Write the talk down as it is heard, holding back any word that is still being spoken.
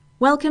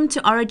Welcome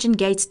to Origin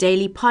Gate's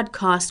daily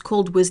podcast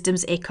called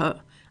Wisdom's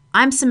Echo.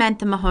 I'm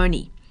Samantha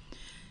Mahoney.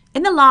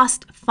 In the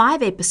last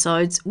 5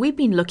 episodes, we've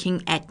been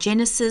looking at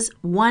Genesis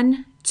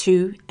 1,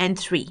 2, and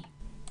 3.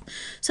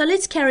 So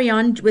let's carry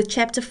on with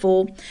chapter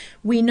 4.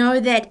 We know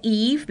that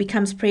Eve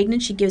becomes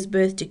pregnant. She gives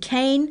birth to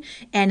Cain,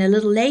 and a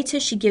little later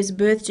she gives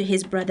birth to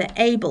his brother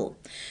Abel.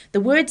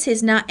 The word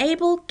says, now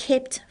Abel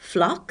kept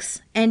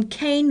flocks and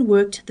Cain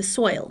worked the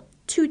soil.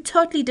 2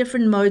 totally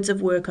different modes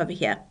of work over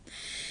here.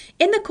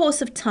 In the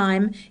course of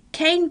time,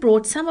 Cain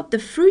brought some of the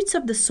fruits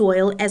of the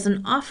soil as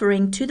an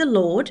offering to the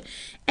Lord,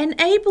 and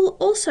Abel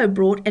also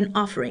brought an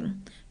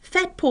offering,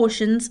 fat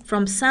portions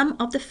from some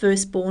of the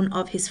firstborn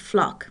of his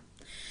flock.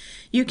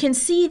 You can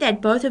see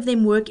that both of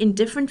them work in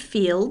different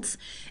fields,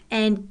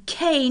 and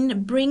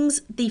Cain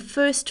brings the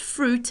first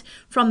fruit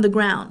from the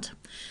ground.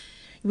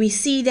 We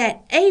see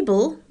that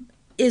Abel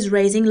is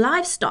raising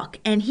livestock,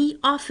 and he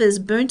offers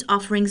burnt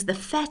offerings, the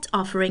fat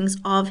offerings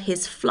of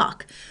his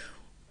flock.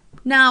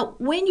 Now,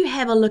 when you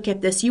have a look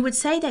at this, you would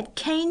say that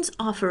Cain's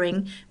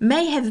offering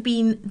may have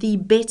been the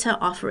better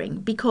offering,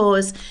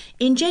 because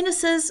in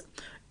Genesis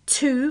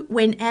 2,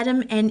 when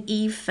Adam and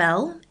Eve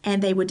fell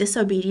and they were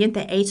disobedient,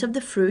 they ate of the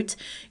fruit,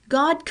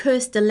 God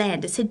cursed the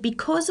land. It said,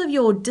 because of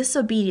your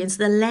disobedience,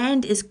 the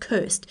land is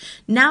cursed.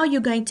 Now you're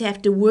going to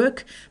have to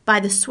work by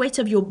the sweat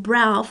of your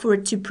brow for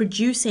it to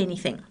produce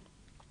anything.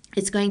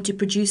 It's going to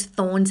produce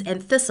thorns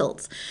and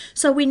thistles.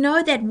 So we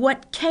know that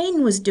what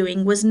Cain was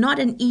doing was not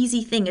an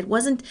easy thing. It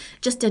wasn't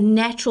just a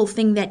natural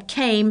thing that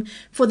came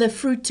for the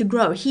fruit to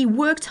grow. He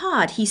worked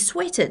hard. He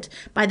sweated.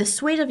 By the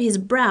sweat of his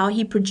brow,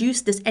 he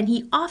produced this, and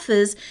he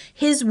offers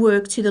his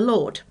work to the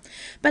Lord.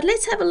 But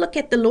let's have a look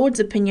at the Lord's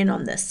opinion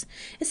on this.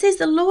 It says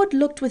the Lord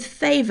looked with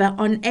favor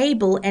on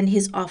Abel and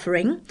his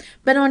offering,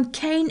 but on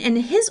Cain and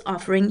his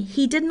offering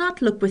he did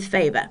not look with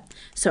favor.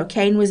 So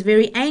Cain was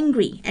very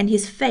angry, and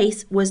his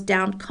face was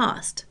downcast.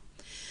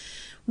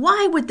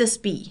 Why would this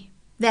be,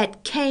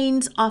 that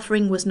Cain's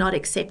offering was not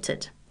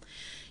accepted?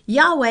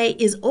 Yahweh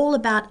is all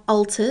about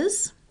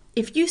altars.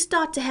 If you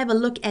start to have a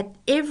look at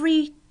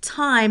every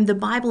time the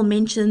Bible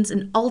mentions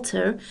an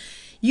altar,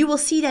 you will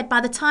see that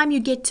by the time you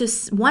get to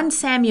 1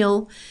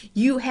 Samuel,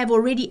 you have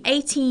already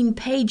 18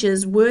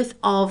 pages worth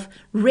of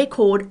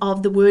record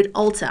of the word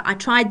altar. I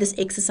tried this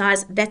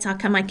exercise. That's how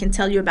come I can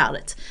tell you about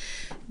it.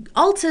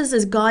 Altars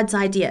is God's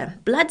idea.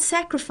 Blood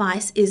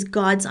sacrifice is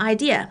God's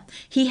idea.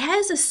 He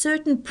has a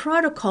certain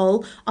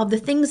protocol of the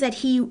things that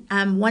he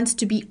wants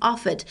to be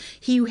offered.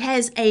 He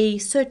has a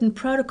certain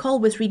protocol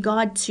with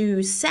regard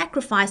to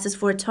sacrifices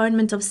for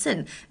atonement of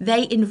sin.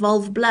 They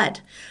involve blood.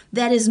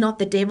 That is not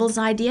the devil's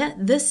idea.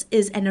 This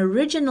is an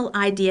original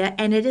idea,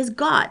 and it is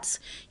God's.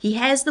 He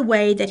has the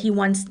way that he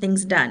wants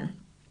things done.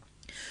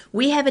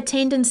 We have a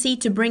tendency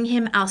to bring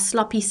him our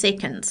sloppy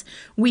seconds.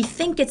 We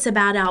think it's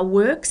about our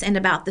works and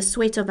about the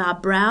sweat of our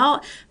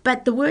brow,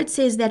 but the word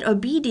says that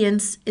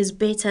obedience is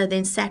better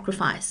than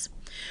sacrifice.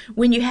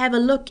 When you have a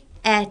look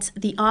at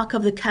the Ark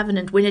of the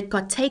Covenant, when it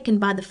got taken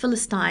by the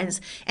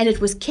Philistines and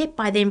it was kept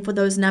by them for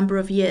those number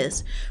of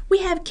years, we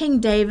have King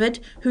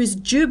David who's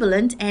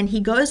jubilant, and he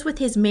goes with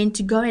his men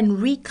to go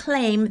and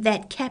reclaim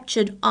that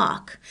captured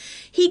ark.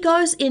 He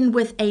goes in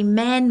with a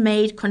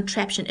man-made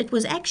contraption. It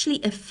was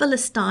actually a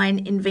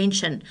Philistine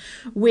invention,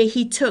 where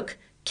he took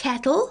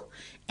cattle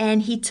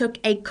and he took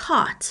a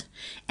cart,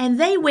 and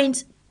they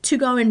went to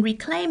go and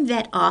reclaim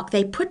that ark.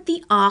 They put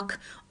the ark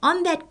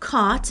on that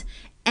cart,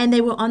 and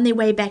they were on their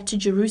way back to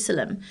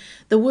Jerusalem.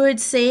 The word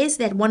says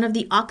that one of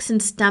the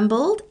oxen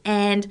stumbled,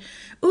 and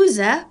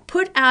Uzzah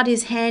put out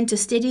his hand to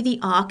steady the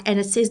ark, and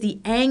it says the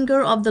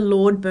anger of the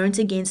Lord burnt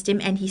against him,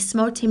 and he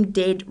smote him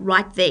dead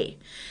right there.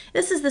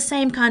 This is the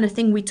same kind of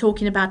thing we're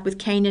talking about with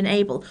Cain and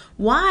Abel.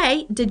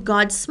 Why did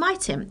God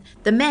smite him?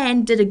 The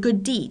man did a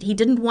good deed. He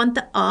didn't want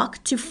the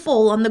ark to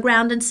fall on the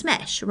ground and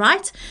smash,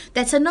 right?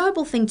 That's a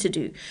noble thing to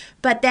do.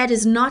 But that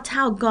is not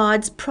how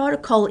God's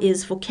protocol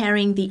is for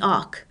carrying the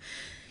ark.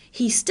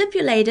 He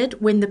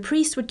stipulated when the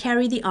priest would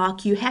carry the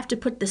ark, you have to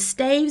put the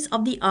staves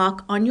of the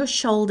ark on your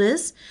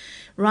shoulders,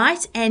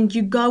 right? And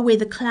you go where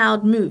the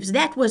cloud moves.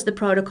 That was the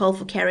protocol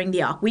for carrying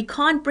the ark. We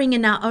can't bring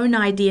in our own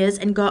ideas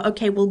and go,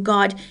 okay, well,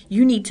 God,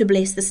 you need to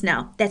bless this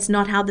now. That's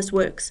not how this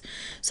works.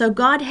 So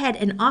God had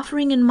an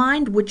offering in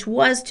mind, which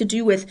was to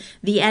do with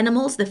the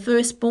animals, the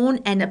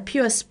firstborn, and a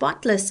pure,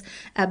 spotless,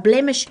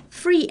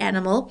 blemish-free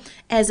animal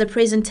as a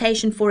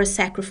presentation for a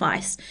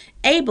sacrifice.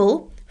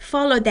 Abel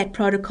followed that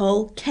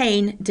protocol.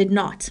 Cain did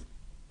not.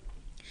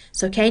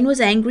 So Cain was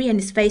angry, and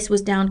his face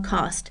was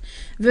downcast.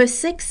 Verse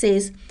 6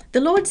 says, the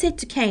Lord said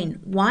to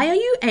Cain, why are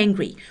you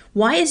angry?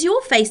 Why is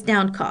your face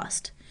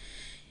downcast?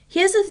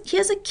 Here's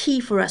a key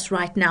for us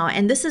right now,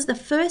 and this is the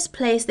first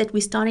place that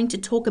we're starting to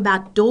talk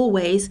about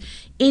doorways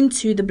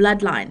into the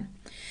bloodline.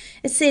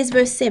 It says,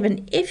 verse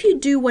 7, if you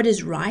do what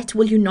is right,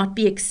 will you not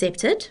be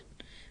accepted?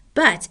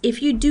 But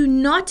if you do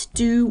not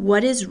do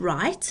what is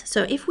right,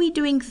 so if we're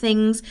doing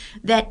things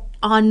that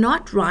are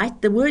not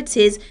right, the word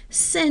says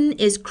sin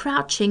is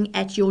crouching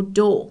at your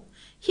door.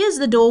 Here's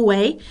the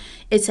doorway.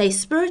 It's a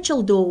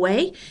spiritual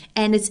doorway,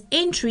 and it's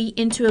entry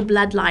into a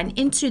bloodline,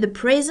 into the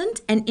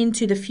present and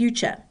into the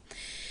future.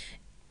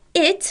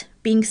 It,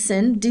 being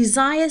sin,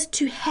 desires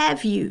to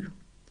have you,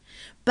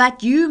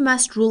 but you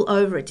must rule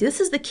over it. This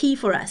is the key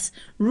for us,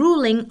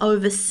 ruling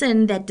over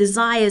sin that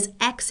desires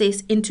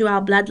access into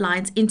our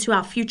bloodlines, into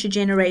our future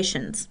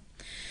generations.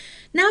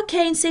 Now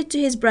Cain said to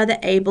his brother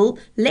Abel,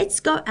 let's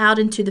go out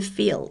into the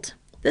field.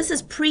 This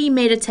is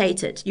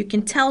premeditated. You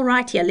can tell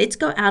right here, let's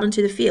go out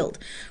into the field.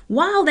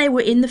 While they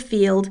were in the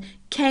field,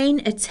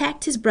 Cain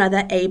attacked his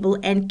brother Abel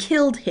and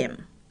killed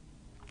him.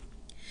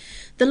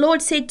 The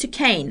Lord said to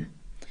Cain,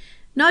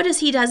 notice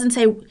he doesn't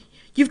say,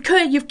 you've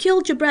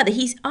killed your brother.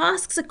 He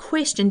asks a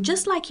question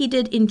just like he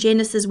did in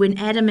Genesis when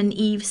Adam and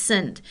Eve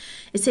sinned.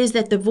 It says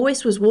that the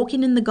voice was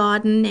walking in the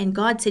garden and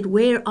God said,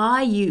 where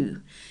are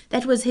you?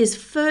 That was his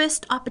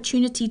first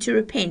opportunity to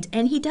repent.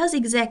 And he does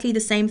exactly the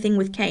same thing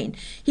with Cain.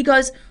 He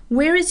goes,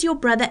 where is your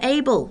brother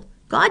Abel?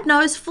 God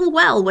knows full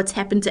well what's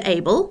happened to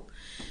Abel,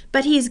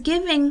 but he's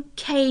giving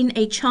Cain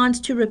a chance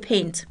to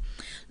repent.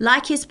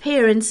 Like his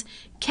parents,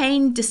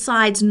 Cain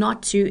decides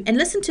not to. And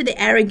listen to the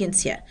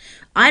arrogance here.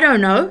 I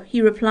don't know,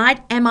 he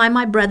replied. Am I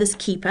my brother's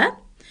keeper?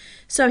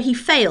 So he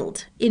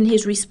failed in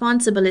his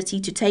responsibility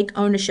to take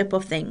ownership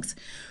of things.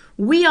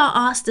 We are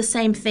asked the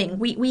same thing.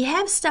 We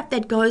have stuff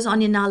that goes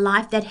on in our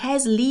life that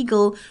has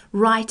legal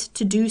right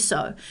to do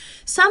so.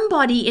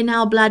 Somebody in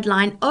our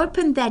bloodline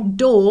opened that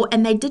door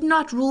and they did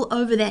not rule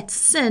over that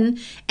sin,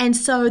 and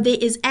so there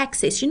is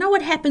access. You know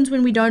what happens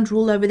when we don't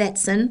rule over that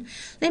sin?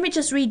 Let me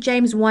just read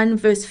James 1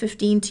 verse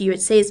 15 to you.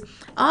 It says,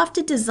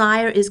 after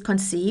desire is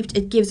conceived,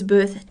 it gives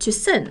birth to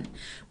sin.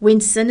 When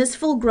sin is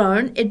full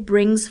grown, it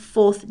brings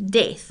forth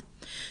death.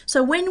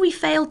 So when we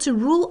fail to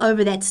rule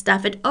over that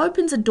stuff, it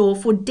opens a door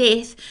for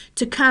death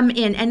to come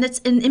in. And it's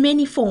in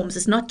many forms.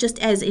 It's not just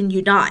as in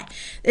you die.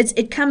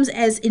 It comes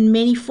as in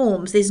many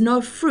forms. There's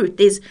no fruit.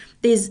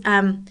 There's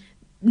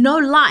no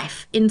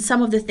life in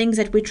some of the things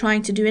that we're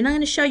trying to do. And I'm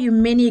going to show you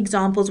many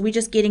examples. We're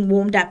just getting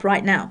warmed up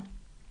right now.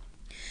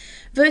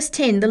 Verse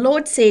 10, the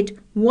Lord said,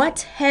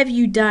 what have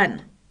you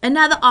done?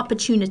 Another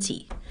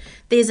opportunity.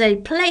 There's a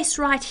place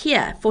right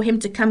here for him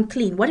to come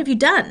clean. What have you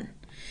done?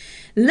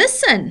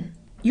 Listen.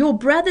 Your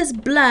brother's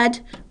blood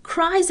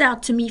cries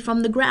out to me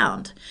from the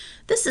ground.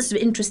 This is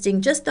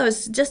interesting. Just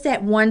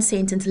that one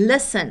sentence.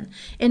 Listen.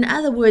 In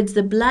other words,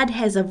 the blood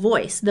has a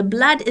voice. The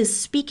blood is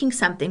speaking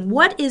something.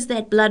 What is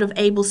that blood of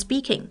Abel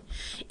speaking?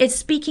 It's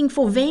speaking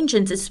for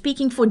vengeance. It's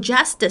speaking for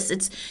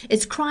justice.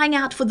 It's crying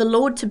out for the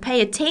Lord to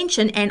pay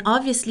attention, and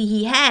obviously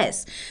he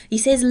has. He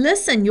says,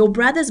 listen, your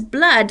brother's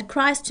blood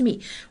cries to me.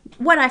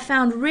 What I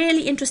found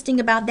really interesting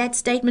about that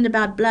statement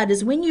about blood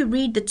is when you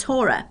read the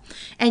Torah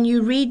and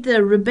you read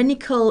the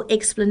rabbinical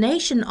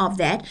explanation of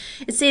that,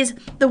 it says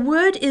the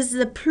word is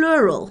the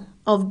plural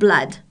of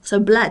blood, so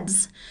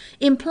bloods,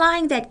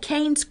 implying that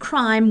Cain's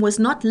crime was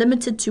not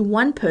limited to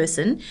one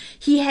person.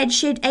 He had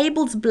shed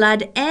Abel's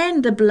blood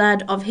and the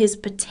blood of his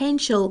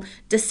potential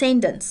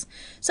descendants.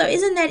 So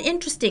isn't that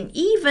interesting?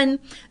 Even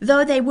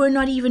though they were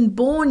not even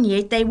born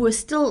yet, they were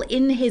still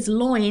in his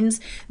loins,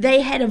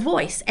 they had a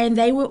voice, and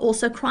they were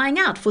also crying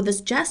out for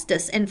this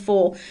justice and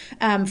for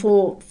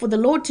the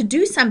Lord to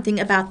do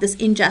something about this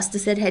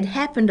injustice that had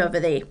happened over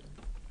there.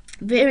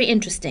 Very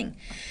interesting.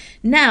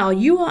 Now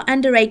you are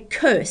under a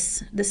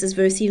curse, this is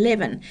verse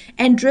 11,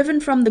 and driven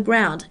from the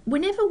ground.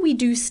 Whenever we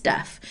do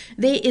stuff,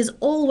 there is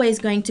always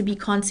going to be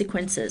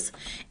consequences.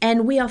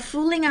 And we are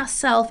fooling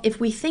ourselves if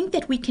we think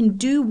that we can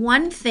do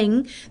one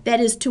thing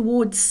that is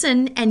towards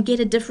sin and get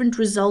a different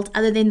result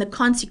other than the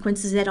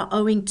consequences that are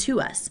owing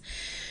to us.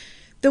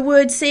 The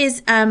word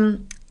says,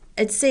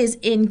 it says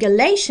in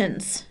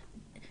Galatians,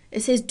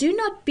 it says, do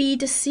not be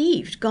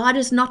deceived. God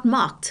is not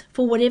mocked.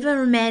 For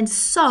whatever a man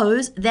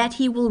sows, that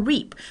he will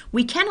reap.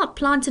 We cannot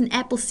plant an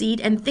apple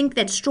seed and think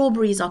that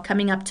strawberries are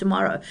coming up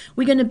tomorrow.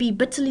 We're going to be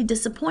bitterly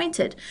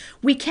disappointed.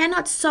 We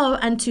cannot sow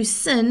unto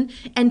sin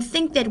and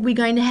think that we're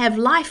going to have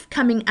life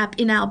coming up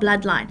in our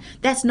bloodline.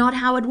 That's not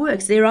how it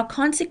works. There are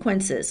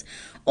consequences.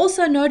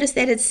 Also notice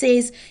that it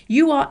says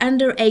you are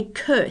under a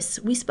curse.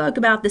 We spoke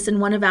about this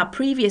in one of our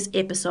previous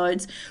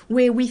episodes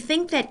where we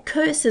think that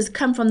curses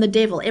come from the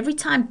devil. Every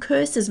time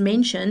curse is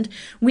mentioned,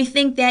 we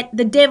think that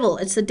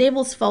it's the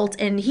devil's fault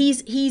and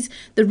he's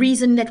the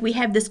reason that we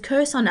have this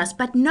curse on us.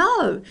 But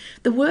no,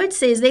 the word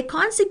says there are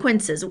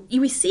consequences.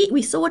 We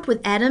saw it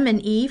with Adam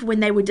and Eve when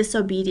they were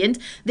disobedient.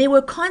 There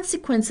were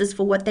consequences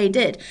for what they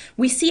did.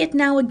 We see it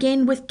now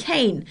again with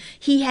Cain.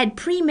 He had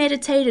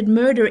premeditated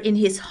murder in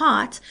his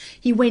heart.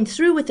 He went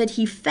through with it,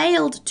 he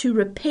failed to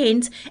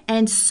repent,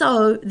 and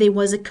so there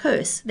was a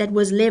curse that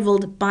was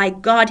leveled by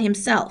God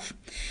himself.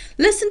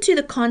 Listen to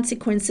the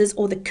consequences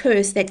or the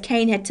curse that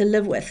Cain had to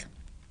live with.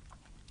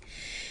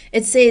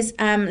 It says,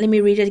 let me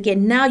read it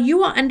again. Now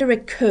you are under a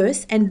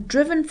curse and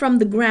driven from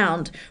the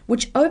ground,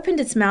 which opened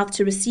its mouth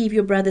to receive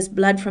your brother's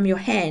blood from your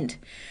hand.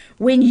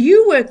 When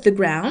you work the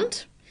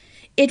ground,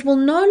 it will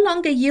no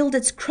longer yield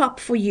its crop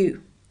for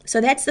you. So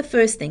that's the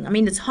first thing. I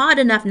mean, it's hard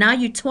enough. Now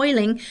you're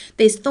toiling.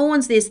 There's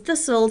thorns, there's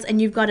thistles,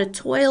 and you've got to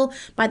toil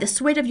by the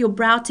sweat of your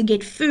brow to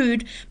get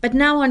food. But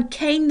now on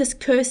Cain, this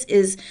curse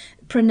is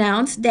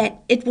pronounced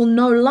that it will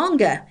no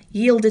longer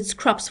yield its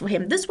crops for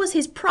him. This was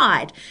his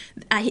pride.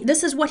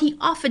 This is what he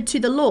offered to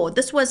the Lord.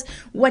 This was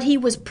what he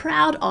was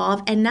proud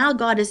of. And now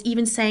God is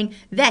even saying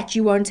that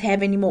you won't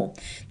have anymore.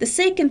 The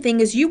second thing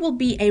is you will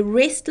be a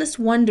restless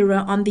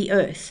wanderer on the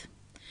earth.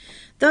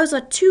 Those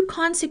are two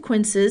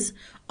consequences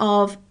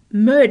of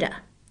murder.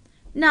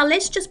 Now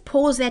let's just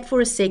pause that for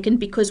a second,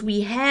 because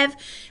we have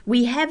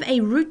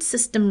a root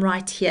system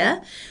right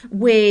here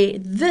where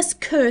this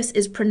curse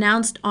is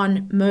pronounced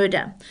on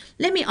murder.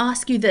 Let me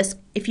ask you this: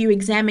 if you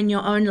examine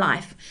your own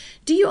life,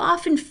 do you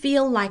often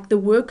feel like the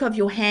work of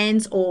your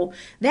hands or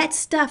that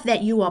stuff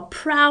that you are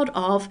proud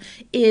of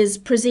is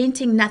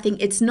presenting nothing?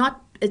 It's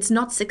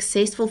not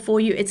successful for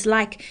you. It's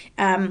like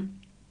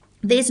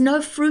there's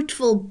no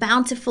fruitful,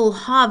 bountiful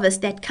harvest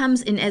that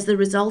comes in as the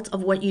result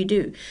of what you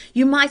do.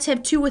 You might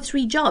have 2 or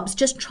 3 jobs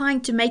just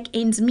trying to make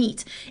ends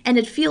meet, and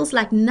it feels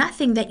like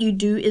nothing that you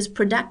do is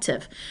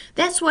productive.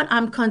 That's what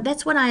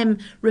I'm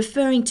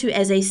referring to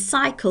as a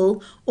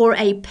cycle or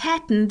a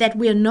pattern that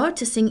we're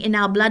noticing in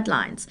our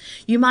bloodlines.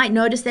 You might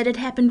notice that it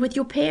happened with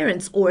your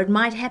parents, or it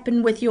might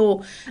happen with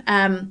your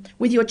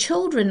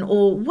children,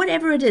 or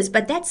whatever it is.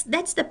 But that's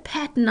the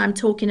pattern I'm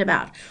talking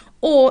about.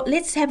 Or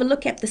let's have a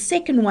look at the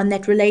second one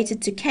that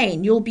related to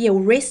Cain. You'll be a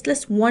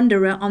restless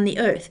wanderer on the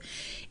earth.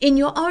 In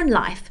your own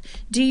life,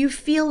 do you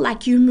feel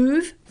like you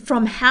move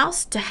from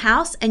house to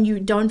house and you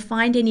don't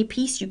find any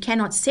peace? You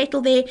cannot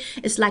settle there.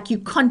 It's like you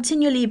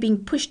continually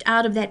being pushed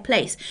out of that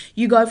place.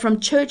 You go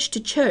from church to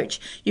church.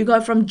 You go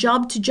from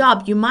job to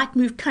job. You might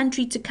move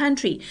country to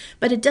country,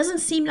 but it doesn't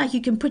seem like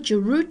you can put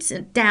your roots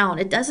down.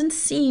 It doesn't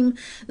seem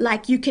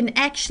like you can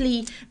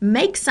actually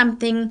make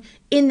something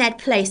in that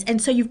place.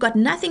 And so you've got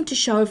nothing to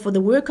show for the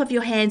work of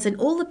your hands and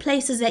all the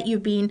places that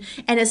you've been,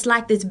 and it's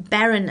like this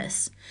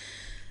barrenness.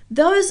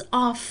 Those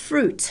are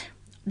fruit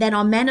that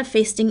are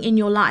manifesting in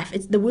your life.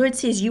 The word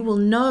says you will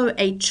know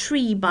a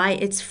tree by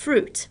its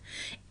fruit.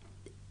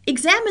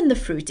 Examine the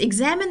fruit,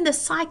 examine the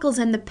cycles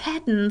and the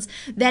patterns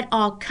that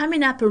are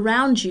coming up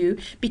around you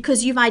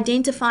because you've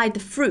identified the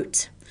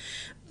fruit.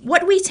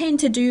 What we tend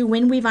to do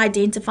when we've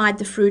identified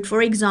the fruit,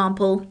 for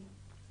example,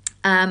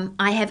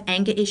 I have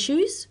anger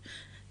issues.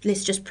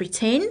 Let's just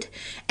pretend.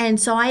 And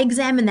so I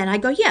examine that. I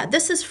go, yeah,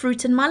 this is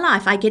fruit in my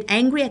life. I get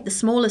angry at the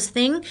smallest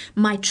thing.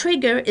 My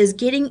trigger is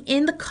getting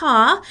in the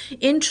car,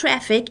 in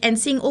traffic, and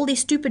seeing all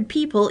these stupid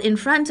people in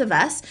front of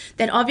us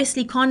that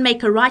obviously can't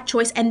make a right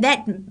choice. And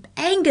that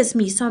angers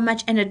me so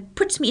much, and it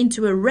puts me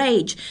into a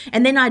rage.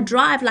 And then I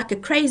drive like a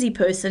crazy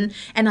person,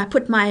 and I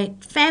put my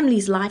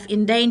family's life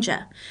in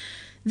danger.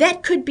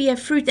 That could be a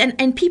fruit.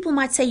 And people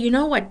might say, you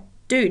know what?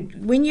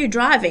 Dude, when you're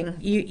driving,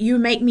 you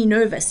make me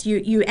nervous.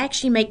 You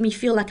actually make me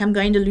feel like I'm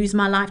going to lose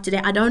my life today.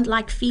 I don't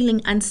like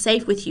feeling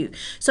unsafe with you.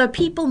 So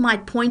people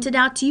might point it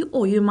out to you,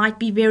 or you might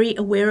be very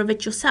aware of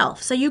it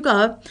yourself. So you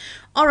go,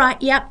 all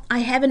right, yeah, I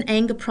have an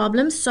anger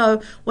problem.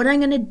 So what I'm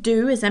going to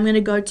do is I'm going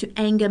to go to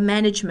anger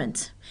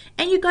management.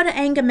 And you go to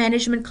anger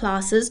management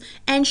classes,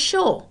 and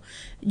sure,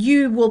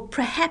 you will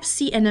perhaps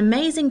see an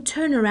amazing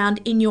turnaround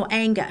in your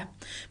anger.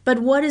 But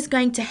what is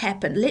going to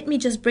happen? Let me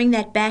just bring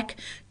that back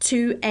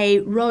to a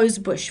rose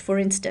bush, for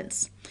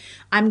instance.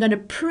 I'm going to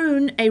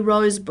prune a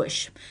rose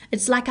bush.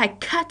 It's like I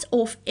cut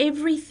off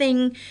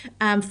everything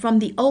from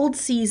the old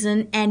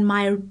season, and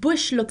my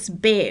bush looks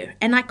bare.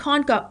 And I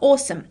can't go,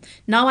 awesome,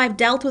 now I've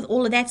dealt with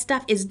all of that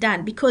stuff, is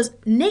done, because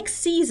next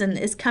season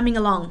is coming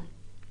along.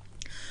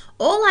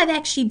 All I've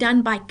actually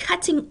done by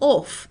cutting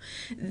off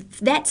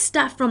that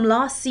stuff from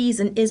last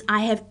season is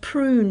I have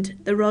pruned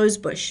the rose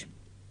bush.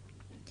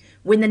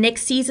 When the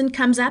next season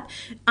comes up,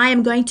 I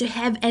am going to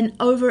have an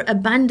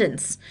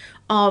overabundance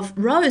of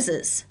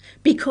roses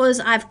because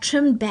I've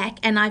trimmed back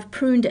and I've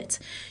pruned it.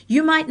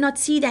 You might not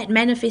see that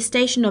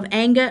manifestation of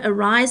anger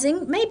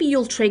arising. Maybe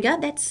you'll trigger,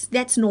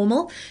 that's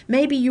normal.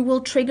 Maybe you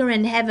will trigger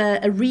and have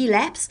a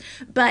relapse,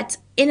 but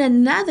in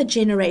another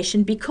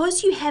generation,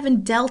 because you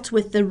haven't dealt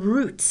with the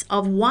roots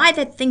of why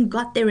that thing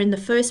got there in the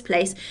first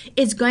place,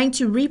 it's going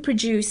to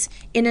reproduce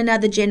in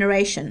another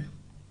generation.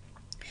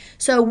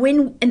 So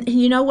and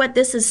you know what,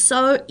 this is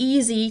so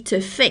easy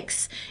to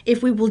fix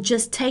if we will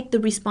just take the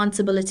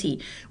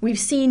responsibility. We've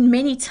seen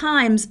many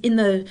times in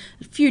the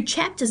few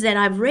chapters that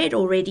I've read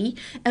already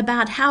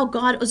about how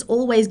God is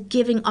always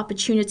giving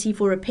opportunity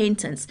for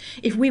repentance.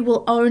 If we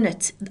will own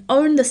it,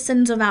 own the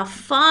sins of our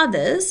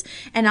fathers,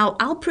 and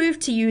I'll prove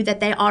to you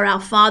that they are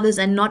our fathers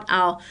and not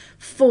our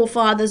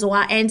forefathers or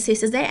our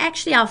ancestors. They're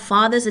actually our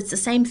fathers. It's the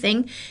same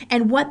thing.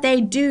 And what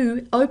they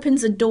do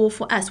opens a door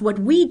for us. What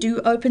we do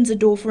opens a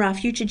door for our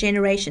future generations.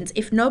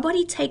 If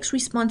nobody takes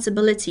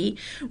responsibility,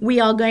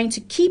 we are going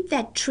to keep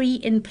that tree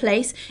in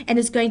place, and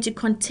it's going to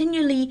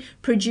continually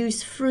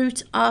produce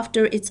fruit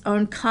after its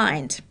own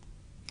kind.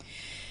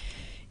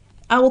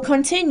 I will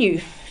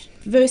continue.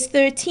 Verse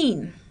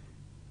 13.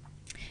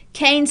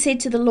 Cain said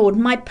to the Lord,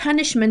 "My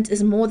punishment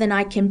is more than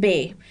I can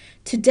bear.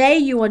 Today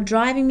you are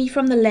driving me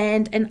from the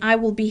land, and I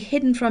will be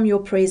hidden from your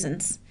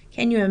presence.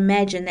 Can you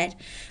imagine that?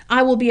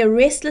 I will be a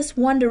restless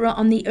wanderer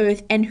on the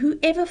earth, and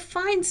whoever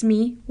finds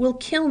me will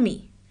kill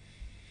me.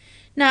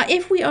 Now,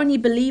 if we only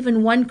believe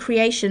in one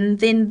creation,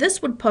 then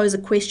this would pose a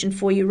question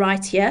for you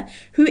right here.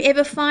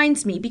 Whoever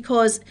finds me,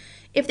 because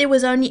if there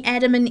was only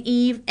Adam and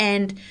Eve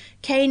and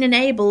Cain and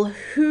Abel,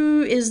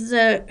 who is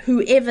the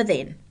whoever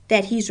then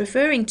that he's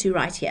referring to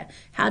right here?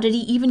 How did he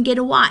even get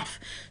a wife?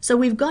 So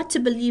we've got to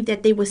believe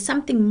that there was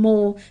something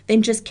more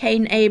than just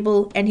Cain,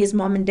 Abel, and his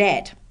mom and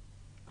dad.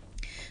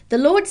 The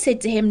Lord said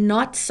to him,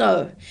 not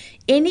so.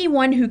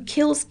 Anyone who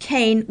kills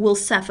Cain will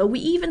suffer. We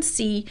even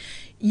see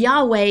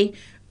Yahweh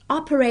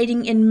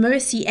operating in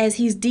mercy as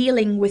he's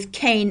dealing with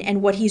Cain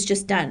and what he's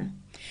just done.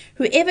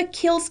 Whoever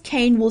kills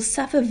Cain will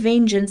suffer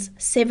vengeance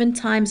 7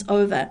 times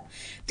over.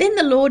 Then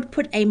the Lord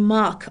put a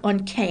mark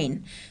on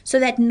Cain, so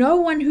that no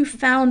one who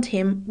found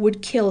him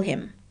would kill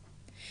him.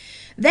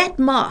 That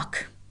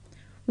mark,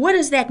 what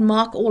is that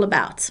mark all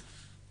about?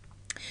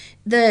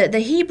 The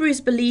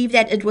Hebrews believe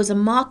that it was a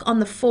mark on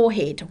the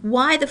forehead.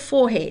 Why the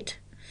forehead?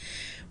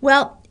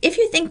 Well, if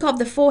you think of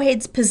the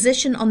forehead's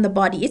position on the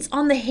body, it's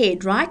on the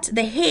head, right?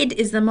 The head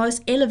is the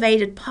most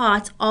elevated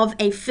part of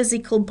a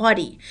physical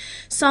body.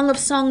 Song of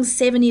Songs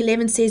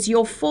 7:11 says,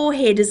 your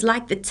forehead is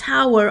like the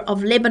tower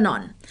of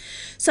Lebanon.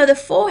 So the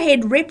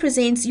forehead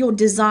represents your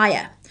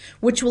desire,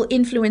 which will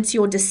influence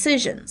your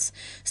decisions.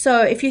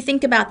 So if you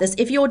think about this,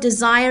 if your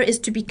desire is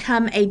to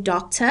become a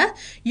doctor,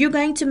 you're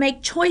going to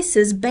make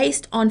choices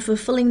based on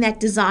fulfilling that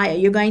desire.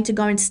 You're going to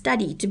go and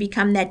study to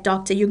become that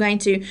doctor. You're going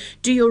to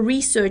do your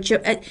research.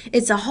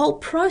 It's a whole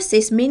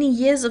process, many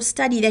years of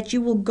study that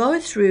you will go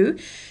through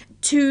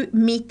to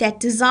meet that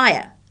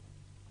desire.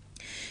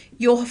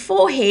 Your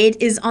forehead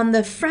is on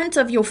the front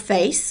of your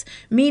face,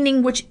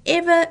 meaning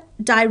whichever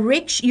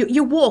direction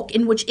you walk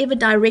in, whichever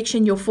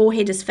direction your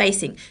forehead is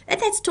facing. And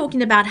that's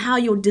talking about how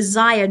your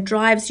desire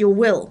drives your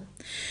will.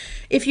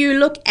 If you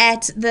look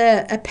at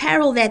the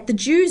apparel that the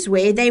Jews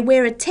wear, they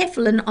wear a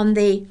tefillin on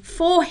their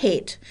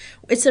forehead.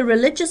 It's a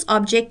religious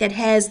object that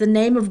has the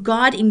name of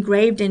God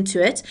engraved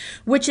into it,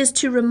 which is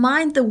to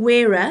remind the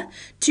wearer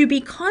to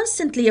be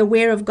constantly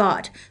aware of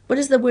God. What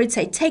does the word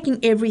say? Taking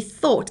every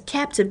thought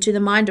captive to the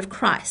mind of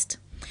Christ.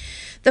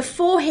 The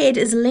forehead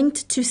is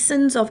linked to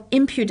sins of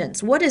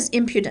impudence. What is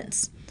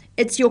impudence?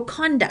 It's your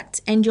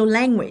conduct and your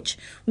language.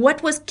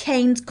 What was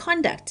Cain's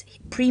conduct?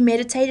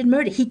 Premeditated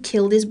murder. He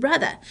killed his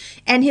brother.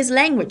 And his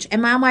language,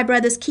 am I my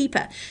brother's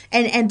keeper?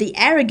 And the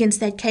arrogance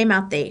that came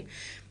out there.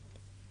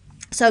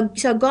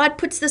 So God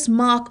puts this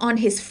mark on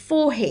his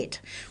forehead.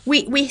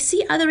 We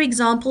see other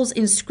examples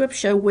in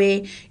Scripture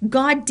where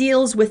God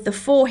deals with the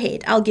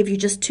forehead. I'll give you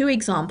just 2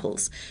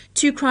 examples.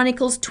 2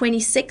 Chronicles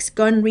 26,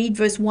 go and read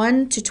verse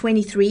 1 to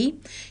 23.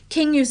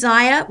 King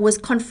Uzziah was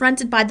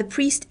confronted by the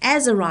priest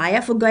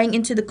Azariah for going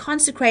into the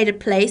consecrated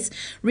place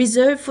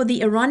reserved for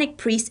the Aaronic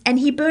priests, and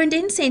he burned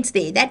incense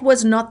there. That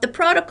was not the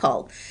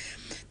protocol.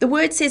 The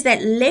word says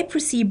that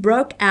leprosy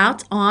broke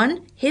out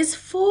on his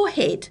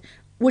forehead,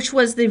 which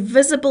was the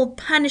visible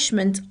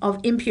punishment of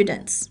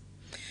impudence.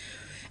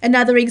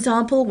 Another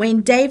example, when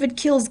David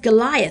kills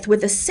Goliath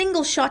with a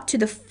single shot to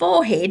the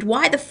forehead.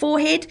 Why the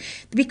forehead?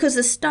 Because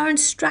the stone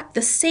struck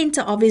the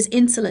center of his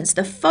insolence,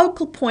 the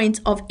focal point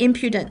of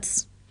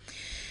impudence.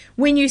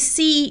 When you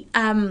see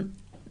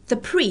the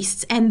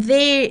priests and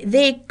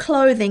their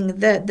clothing,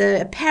 the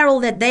apparel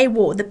that they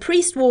wore, the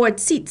priest wore a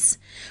tzitz,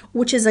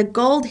 which is a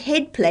gold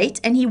head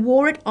plate, and he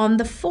wore it on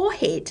the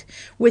forehead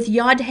with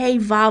Yod He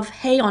Vav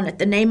He on it,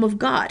 the name of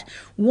God.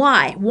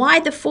 Why? Why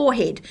the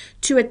forehead?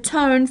 To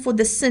atone for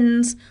the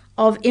sins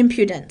of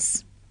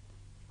impudence.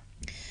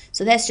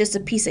 So that's just a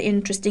piece of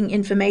interesting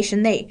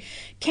information there.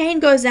 Cain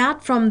goes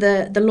out from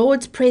the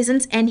Lord's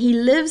presence, and he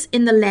lives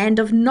in the land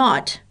of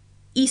Nod,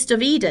 east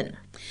of Eden.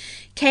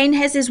 Cain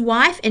has his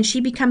wife, and she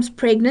becomes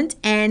pregnant,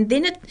 and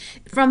then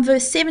from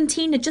verse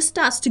 17 it just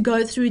starts to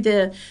go through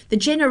the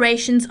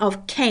generations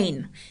of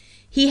Cain.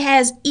 He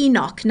has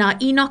Enoch. Now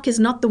Enoch is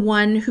not the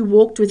one who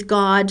walked with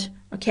God,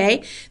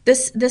 okay?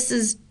 This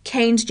is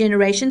Cain's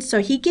generation. So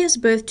he gives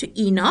birth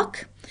to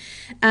Enoch,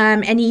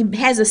 and he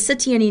has a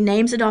city and he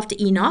names it after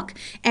Enoch.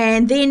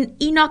 And then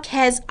Enoch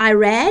has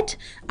Irad.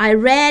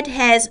 Irad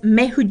has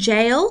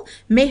Mehujael.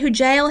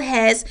 Mehujael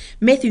has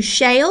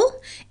Methushael.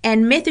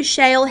 And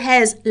Methushael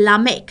has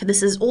Lamech.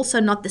 This is also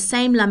not the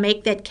same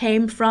Lamech that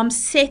came from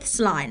Seth's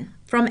line,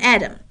 from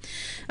Adam.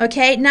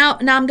 Okay, now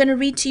I'm going to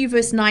read to you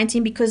verse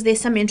 19 because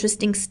there's some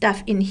interesting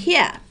stuff in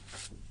here.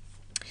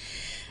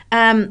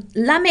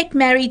 Lamech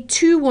married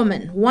 2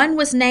 women. One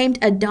was named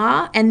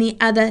Adah and the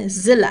other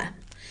Zillah.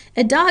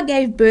 Adah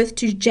gave birth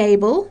to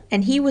Jabal,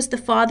 and he was the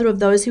father of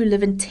those who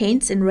live in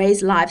tents and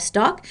raise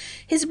livestock.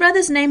 His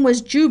brother's name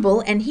was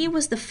Jubal, and he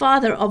was the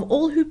father of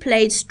all who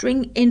played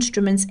string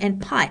instruments and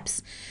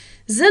pipes.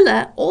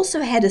 Zillah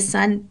also had a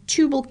son,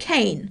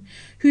 Tubal-Cain,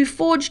 who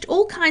forged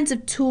all kinds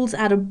of tools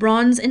out of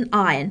bronze and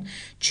iron.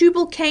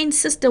 Tubal-Cain's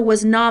sister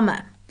was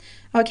Naamah.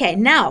 Okay,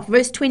 now,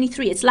 verse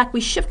 23. It's like we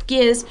shift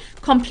gears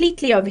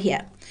completely over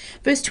here.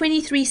 Verse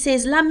 23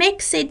 says, Lamech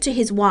said to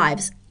his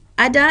wives,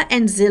 Ada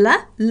and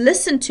Zillah,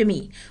 listen to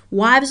me.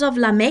 Wives of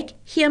Lamech,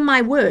 hear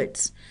my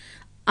words.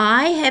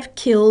 I have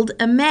killed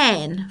a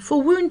man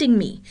for wounding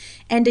me,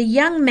 and a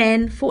young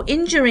man for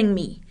injuring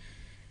me.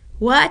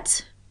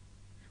 What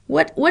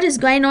is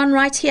going on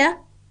right here?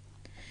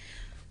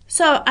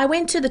 So I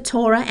went to the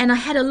Torah and I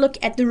had a look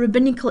at the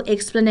rabbinical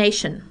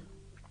explanation.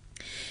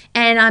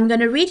 And I'm going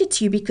to read it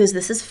to you because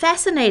this is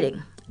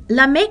fascinating.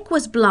 Lamech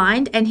was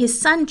blind and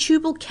his son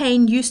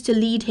Tubal-Cain used to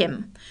lead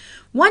him.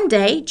 One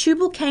day,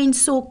 Tubal-Cain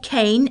saw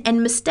Cain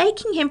and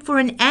mistaking him for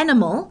an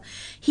animal,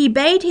 he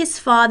bade his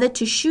father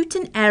to shoot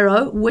an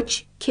arrow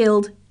which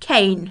killed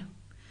Cain.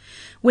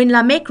 When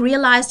Lamech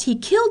realized he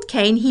killed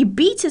Cain, he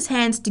beat his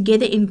hands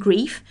together in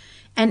grief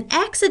and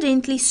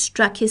accidentally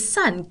struck his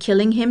son,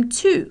 killing him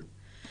too.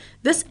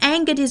 This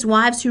angered his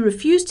wives who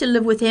refused to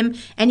live with him,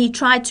 and he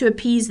tried to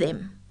appease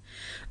them.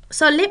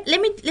 So let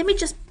me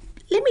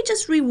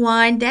just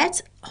rewind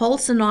that whole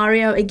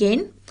scenario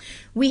again.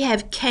 We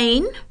have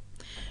Cain,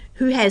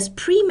 who has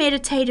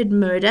premeditated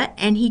murder,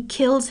 and he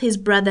kills his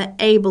brother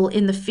Abel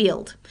in the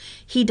field.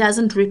 He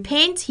doesn't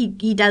repent.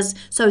 He does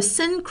so.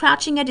 Sin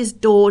crouching at his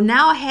door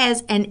now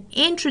has an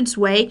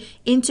entranceway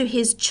into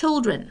his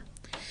children.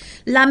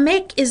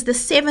 Lamech is the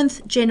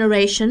 7th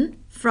generation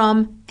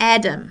from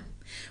Adam.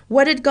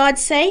 What did God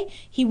say?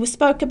 He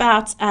spoke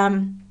about,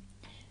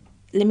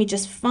 let me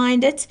just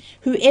find it.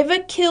 Whoever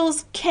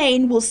kills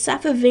Cain will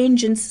suffer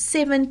vengeance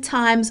 7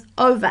 times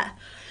over.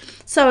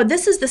 So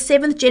this is the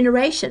 7th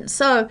generation.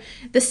 So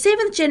the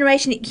 7th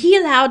generation, he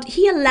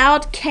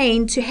allowed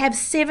Cain to have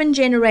 7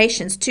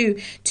 generations, to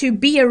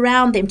be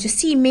around them, to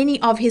see many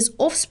of his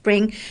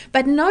offspring.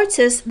 But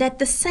notice that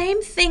the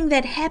same thing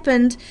that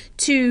happened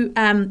to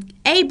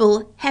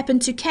Abel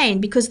happened to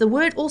Cain, because the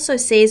word also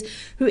says,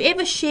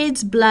 whoever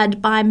sheds blood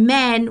by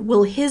man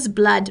will his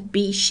blood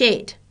be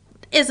shed.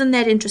 Isn't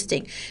that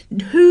interesting?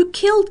 Who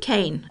killed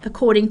Cain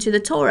according to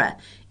the Torah?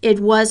 It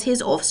was his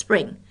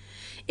offspring.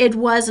 It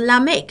was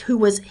Lamech, who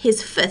was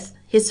his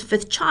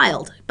fifth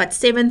child, but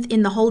 7th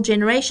in the whole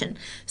generation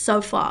so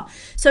far.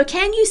 So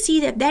can you see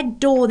that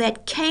door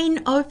that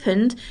Cain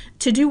opened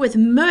to do with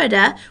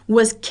murder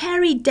was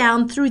carried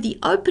down through the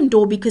open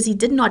door because he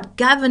did not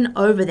govern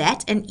over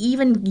that, and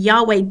even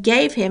Yahweh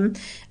gave him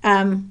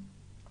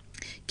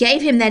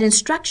that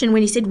instruction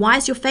when he said, why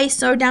is your face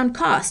so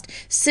downcast?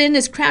 Sin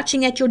is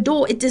crouching at your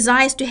door. It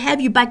desires to have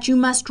you, but you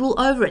must rule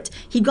over it.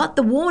 He got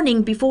the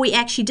warning before he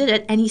actually did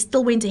it, and he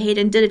still went ahead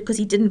and did it because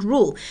he didn't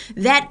rule.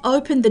 That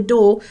opened the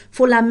door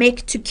for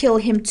Lamech to kill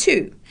him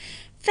too.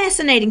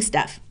 Fascinating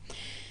stuff.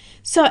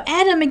 So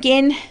Adam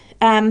again,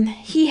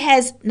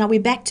 now we're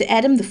back to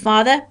Adam, the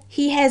father.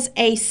 He has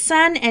a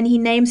son and he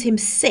names him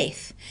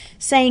Seth,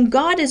 saying,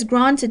 God has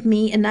granted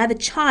me another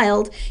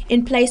child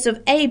in place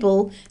of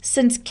Abel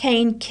since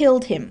Cain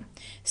killed him.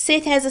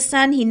 Seth has a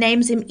son, he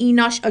names him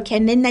Enosh. Okay,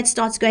 and then that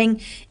starts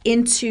going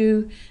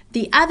into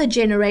the other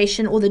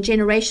generation, or the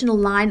generational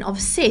line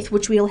of Seth,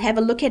 which we'll have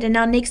a look at in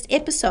our next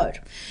episode.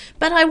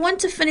 But I want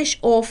to finish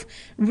off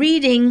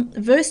reading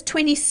verse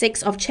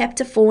 26 of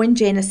chapter 4 in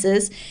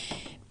Genesis,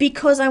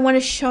 because I want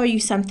to show you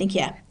something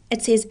here.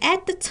 It says,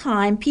 at the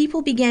time,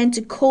 people began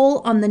to call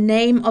on the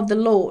name of the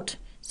Lord.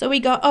 So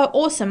we go, oh,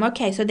 awesome.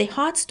 Okay, so their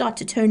hearts start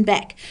to turn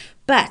back.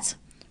 But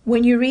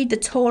when you read the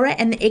Torah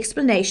and the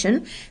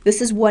explanation,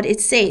 this is what it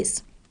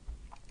says.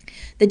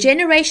 The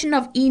generation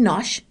of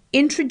Enosh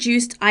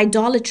introduced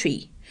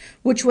idolatry,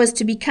 which was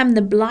to become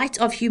the blight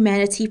of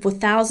humanity for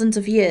thousands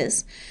of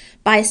years.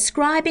 By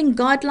ascribing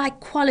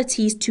godlike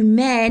qualities to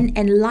man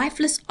and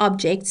lifeless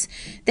objects,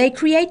 they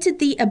created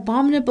the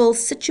abominable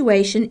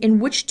situation in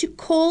which to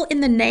call in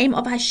the name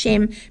of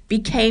Hashem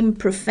became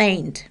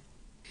profaned.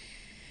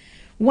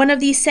 One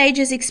of these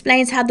sages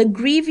explains how the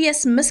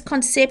grievous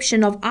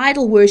misconception of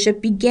idol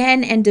worship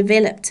began and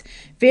developed.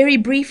 Very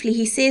briefly,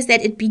 he says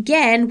that it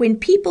began when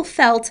people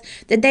felt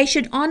that they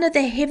should honor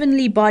their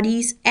heavenly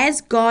bodies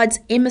as God's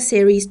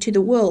emissaries to the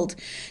world,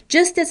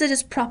 just as it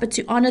is proper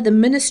to honor the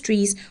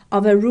ministries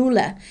of a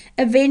ruler.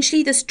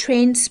 Eventually, this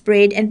trend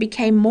spread and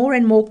became more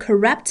and more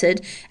corrupted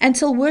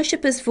until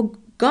worshippers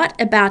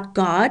forgot about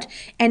God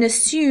and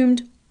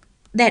assumed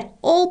that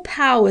all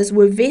powers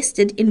were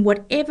vested in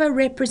whatever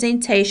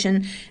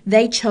representation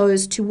they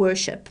chose to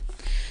worship.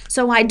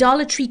 So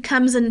idolatry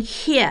comes in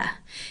here,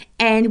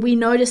 and we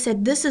notice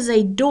that this is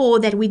a door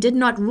that we did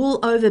not rule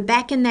over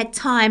back in that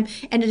time,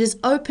 and it is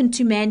open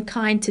to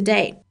mankind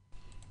today.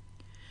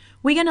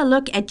 We're going to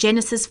look at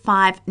Genesis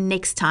 5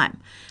 next time.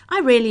 I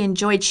really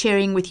enjoyed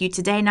sharing with you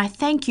today, and I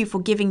thank you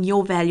for giving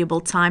your valuable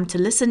time to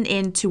listen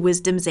in to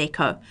Wisdom's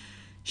Echo.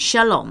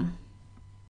 Shalom.